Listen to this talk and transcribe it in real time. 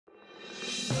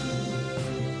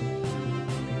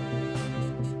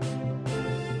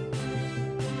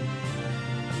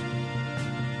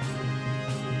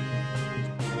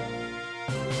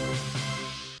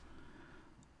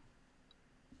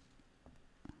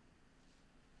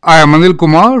I am Anil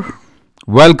Kumar.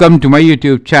 Welcome to my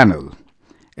YouTube channel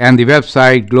and the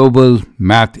website Global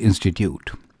Math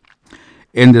Institute.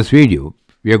 In this video,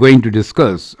 we are going to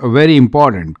discuss a very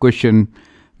important question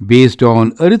based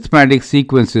on arithmetic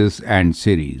sequences and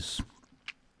series.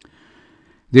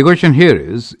 The question here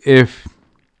is, if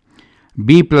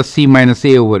b plus c minus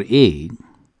a over a,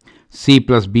 c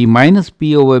plus b minus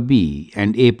b over b,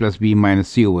 and a plus b minus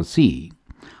c over c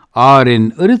are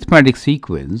in arithmetic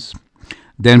sequence,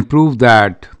 then prove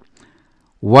that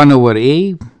 1 over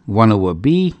a, 1 over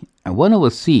b, and 1 over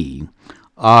c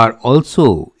are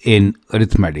also in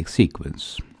arithmetic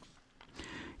sequence.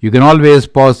 You can always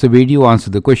pause the video,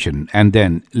 answer the question, and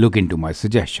then look into my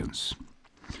suggestions.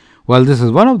 Well, this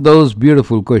is one of those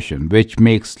beautiful questions which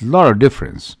makes a lot of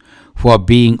difference for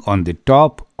being on the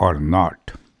top or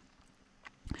not.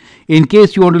 In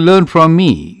case you want to learn from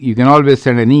me, you can always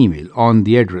send an email on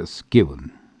the address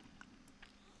given.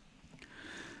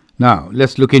 Now,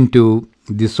 let's look into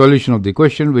the solution of the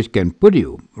question, which can put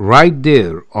you right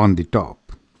there on the top.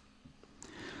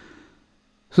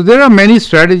 So there are many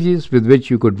strategies with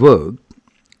which you could work.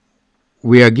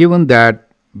 We are given that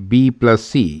b plus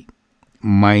c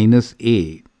minus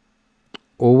a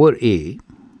over a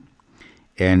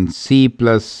and c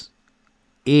plus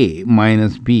a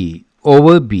minus b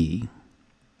over b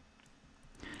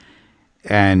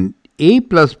and a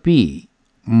plus b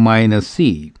minus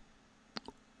c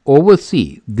over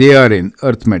c, they are in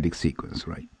arithmetic sequence,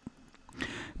 right?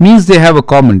 Means they have a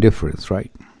common difference,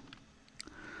 right?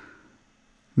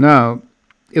 Now,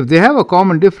 if they have a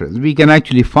common difference, we can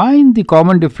actually find the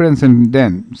common difference and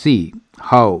then see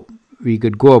how we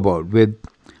could go about with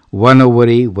 1 over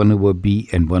a, 1 over b,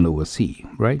 and 1 over c,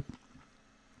 right?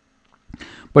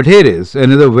 But here is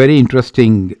another very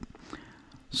interesting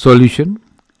solution,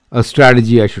 a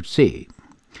strategy I should say.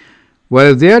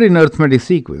 Well, if they are in arithmetic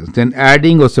sequence, then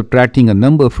adding or subtracting a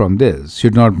number from this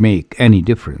should not make any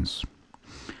difference.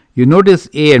 You notice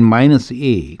a and minus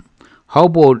a. How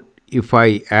about if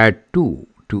I add 2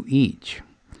 to each?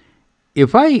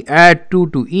 If I add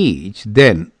 2 to each,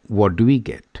 then what do we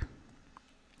get?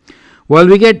 Well,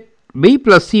 we get b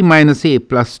plus c minus a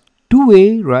plus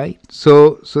 2a, right?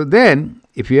 So then,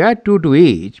 if you add 2 to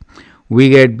each, we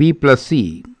get b plus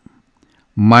c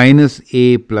minus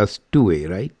a plus 2a,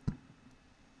 right?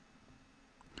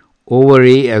 Over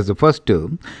a as the first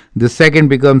term. The second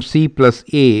becomes c plus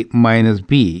a minus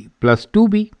b plus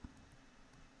 2b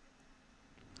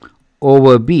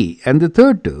over b. And the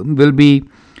third term will be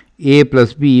a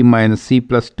plus b minus c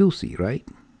plus 2c, right?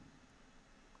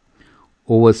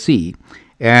 Over c.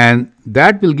 And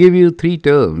that will give you three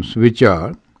terms, which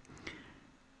are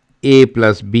a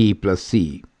plus b plus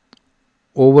c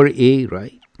over a,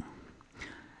 right?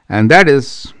 And that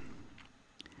is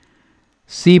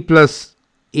c plus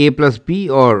a plus b,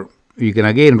 or you can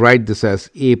again write this as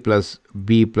a plus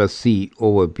b plus c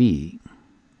over b.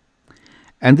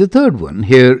 And the third one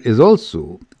here is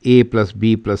also a plus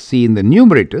b plus c in the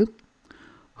numerator.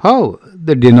 How?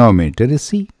 The denominator is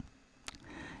c.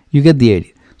 You get the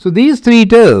idea. So these three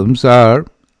terms are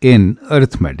in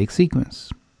arithmetic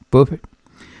sequence. Perfect.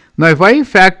 Now if I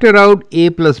factor out a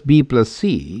plus b plus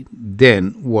c,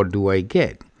 then what do I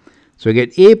get? So I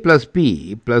get a plus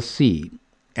b plus c,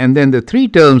 and then the three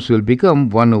terms will become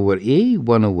 1 over a,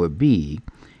 1 over b,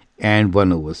 and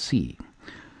 1 over c.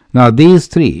 Now these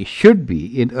three should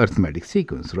be in arithmetic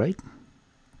sequence, right?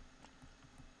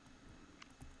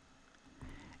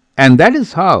 And that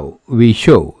is how we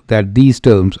show that these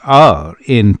terms are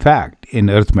in fact in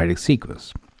arithmetic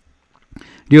sequence.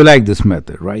 Do you like this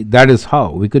method, right? That is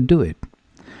how we could do it.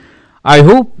 I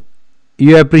hope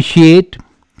you appreciate.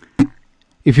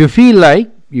 If you feel like,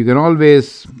 you can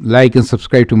always like and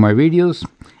subscribe to my videos.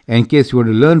 In case you want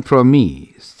to learn from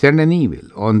me, send an email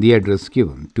on the address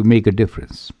given to make a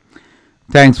difference.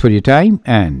 Thanks for your time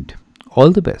and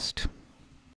all the best.